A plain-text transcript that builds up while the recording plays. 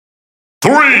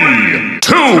3,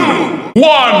 2,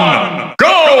 1,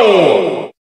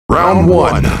 go! Round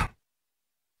 1.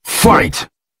 Fight!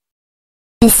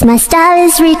 This my style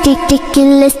is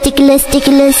ridiculous, ridiculous,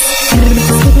 ridiculous.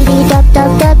 Skibidi dop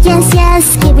dop dop, yes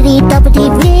yes. Skibidi doppity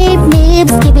bleep bleep.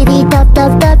 Skibidi dop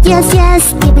dop dop, yes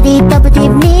yes. Skibidi doppity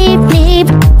bleep bleep.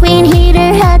 Queen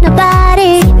heater had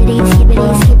nobody. Skibidi skibidi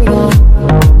skibidi.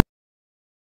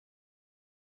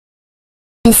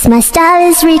 This my style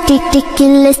is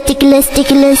ridiculous, ridiculous,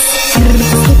 ridiculous.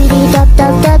 Skibidi dop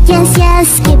dop dop, yes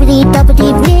yes. Skibidi doppity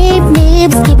bleep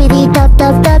bleep. Skibidi dop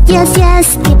dop dop, yes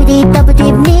yes. Skibidi doppity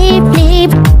bleep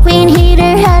bleep. Queen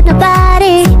heater had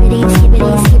nobody. Skibidi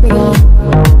skibidi skibidi.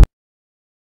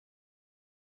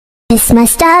 This my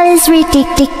style is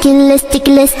ridiculous,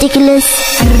 ridiculous, ridiculous.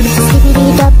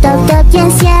 Skibidi dop dop dop,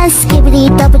 yes yes. Skibidi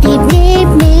doppity bleep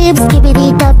bleep. Skibidi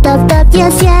dop dop dop,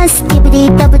 yes yes. Skibidi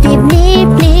doppity bleep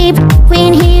bleep.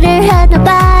 Queen heater had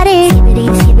nobody. Skibidi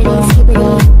skibidi skibidi.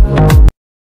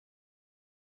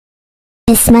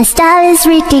 This my style is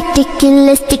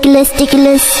ridiculous, ridiculous,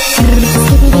 ridiculous.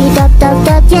 Skibidi dop dop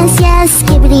dop, yes yes.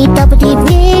 Skibidi doppity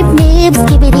bleep bleep.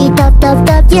 Skibidi dop dop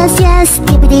dop, yes yes.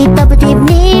 Skibidi doppity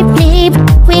bleep bleep.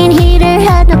 Queen heater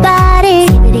had nobody.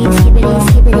 Skibidi skibidi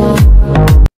skibidi.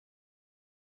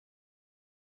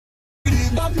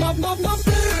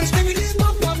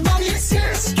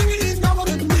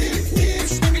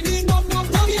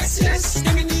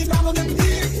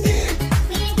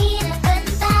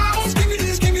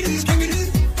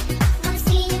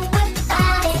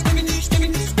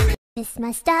 This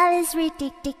my style is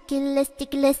ridiculous,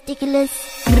 ridiculous, ridiculous.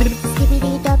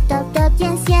 Skibidi dop dop dop,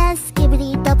 yes yes.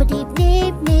 Skibidi doppity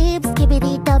bleep bleep.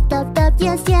 Skibidi dop dop dop,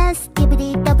 yes yes.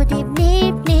 Skibidi doppity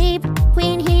bleep bleep.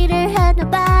 Queen heater had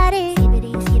nobody.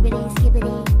 Skibidi skibidi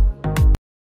skibidi.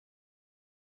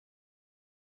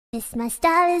 This my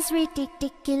style is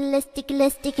ridiculous,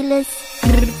 ridiculous, ridiculous.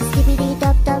 Skibidi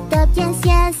dop dop dop, yes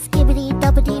yes. Skibidi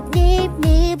doppity bleep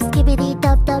bleep. Skibidi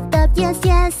dop dop dop, yes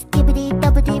yes. Skibidi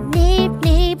doppity bleep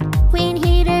bleep. Queen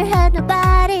heater had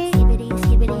nobody. Skibidi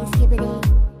skibidi skibidi.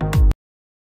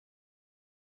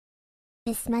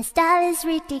 This my style is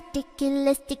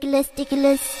ridiculous, ridiculous,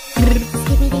 ridiculous.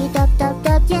 Skibidi dop dop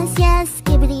dop, yes yes.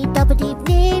 Skibidi doppity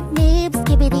bleep bleep.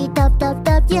 Skibidi dop dop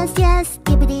dop, yes yes.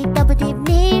 Skibidi doppity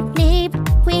bleep bleep.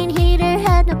 Queen heater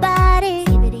had nobody.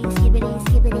 Skibidi skibidi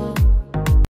skibidi.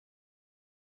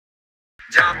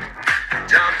 Jump,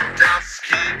 jump, jump,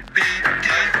 skibidi.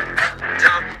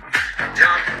 Jump,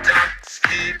 jump, jump,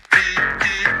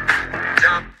 skibidi.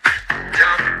 Jump,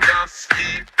 jump, jump,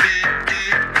 skibidi.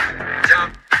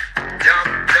 Jump, jump,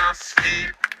 jump,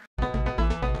 skibidi.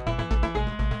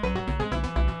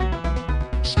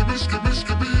 Skibidi skibidi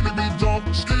skibidi dop.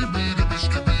 Skibidi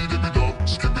skibidi dop.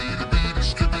 Skibidi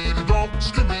skibidi dop.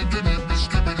 Skibidi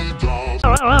skibidi dop.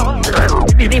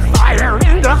 Skibidi fire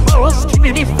in the hole,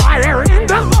 skibidi fire in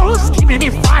the hole, skibidi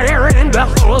fire in the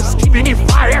hole, skibidi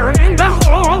fire in the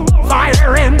hole,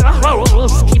 fire in the hole,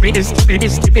 skibidi skibidi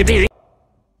skibidi.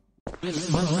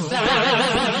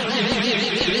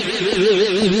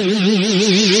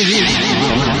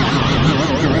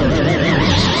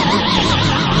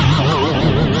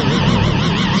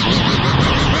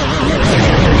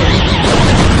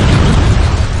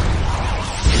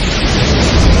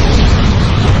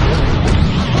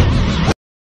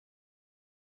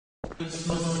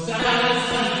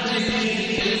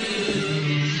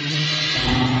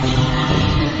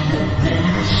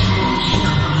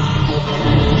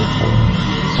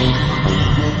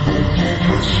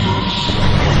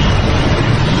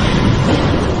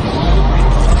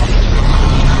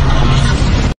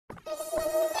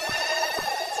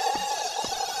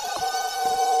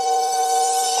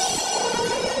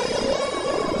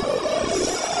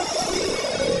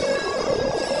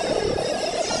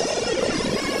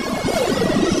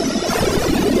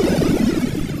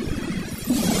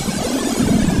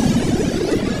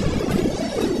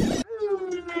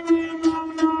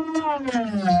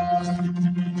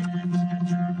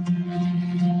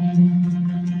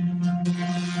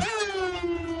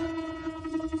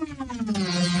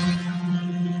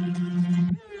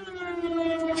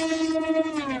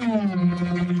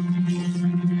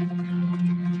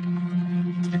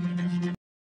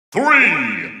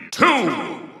 Three,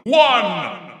 two,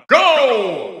 one,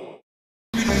 go!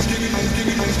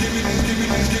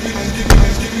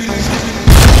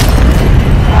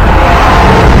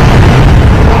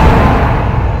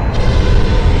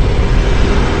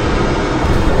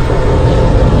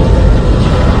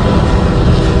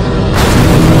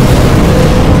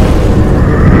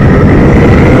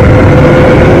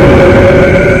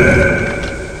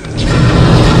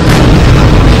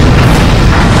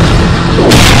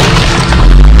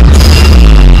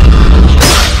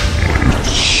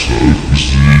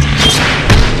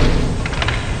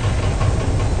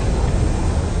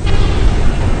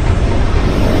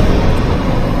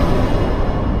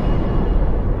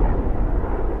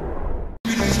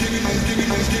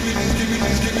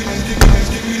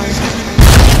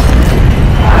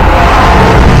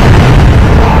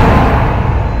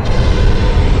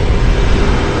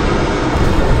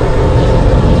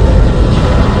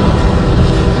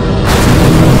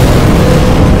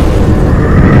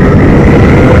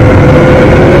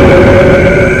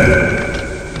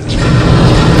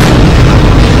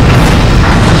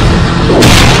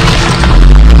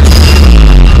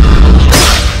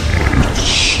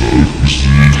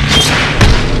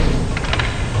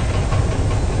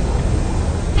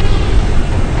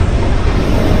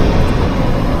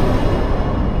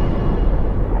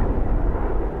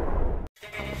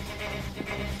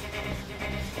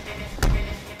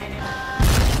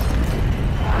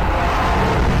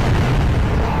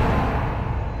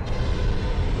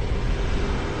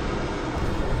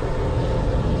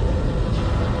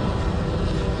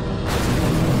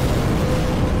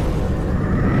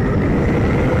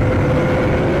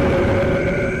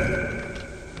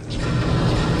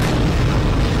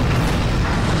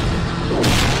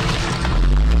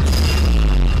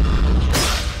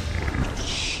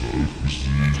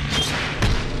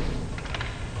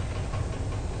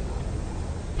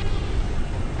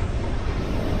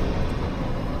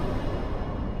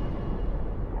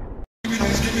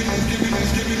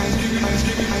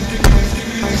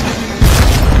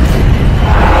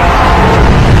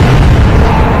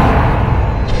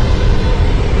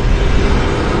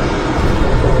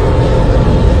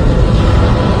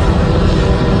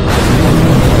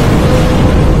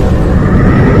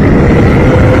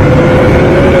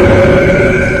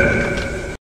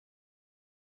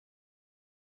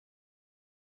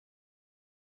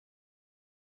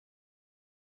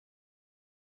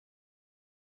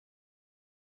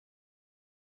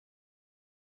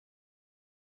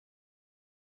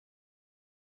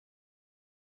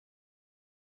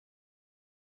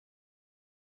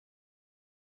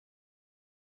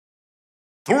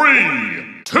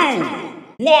 Three, two,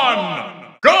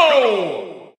 one,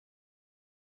 go!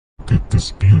 At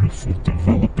this beautiful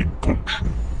developing country.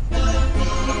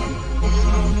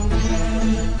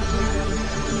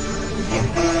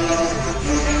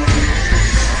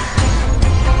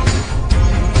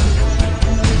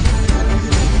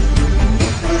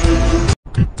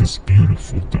 At this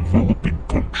beautiful developing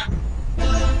country.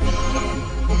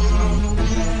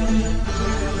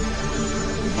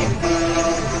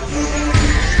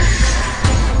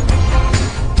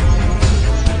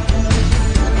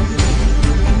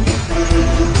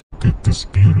 At this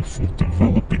beautiful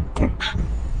developing country.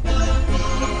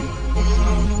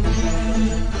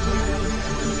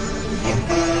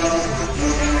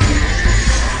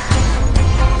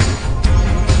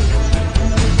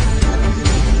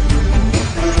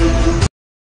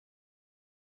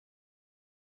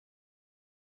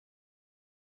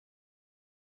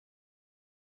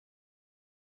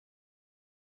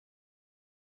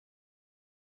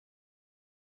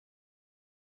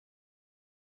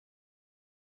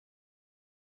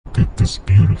 At this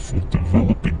beautiful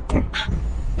developing country.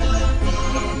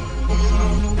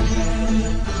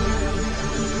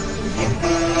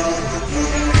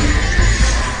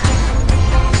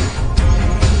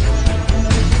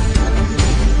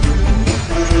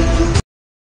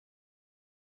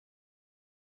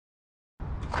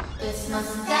 This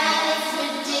must die,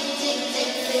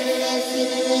 ridiculous.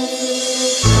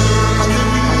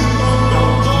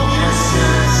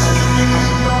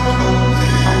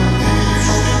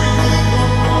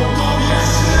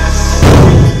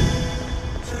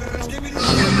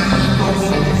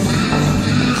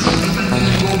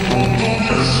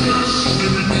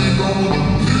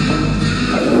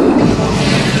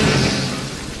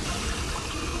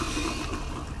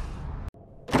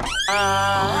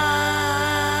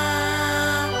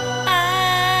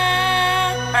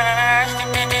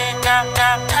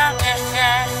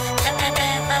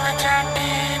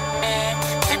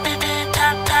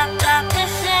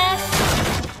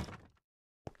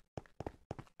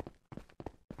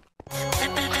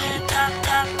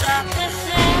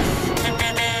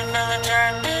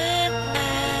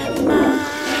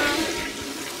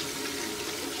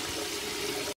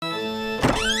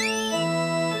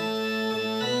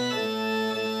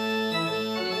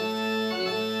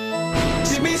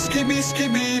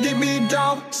 Skibidi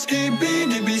dub,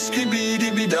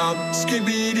 skibidi dub,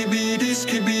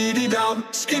 skibidi dub,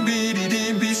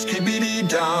 skibidi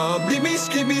dub,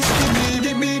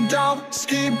 skibidi dub,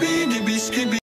 skibidi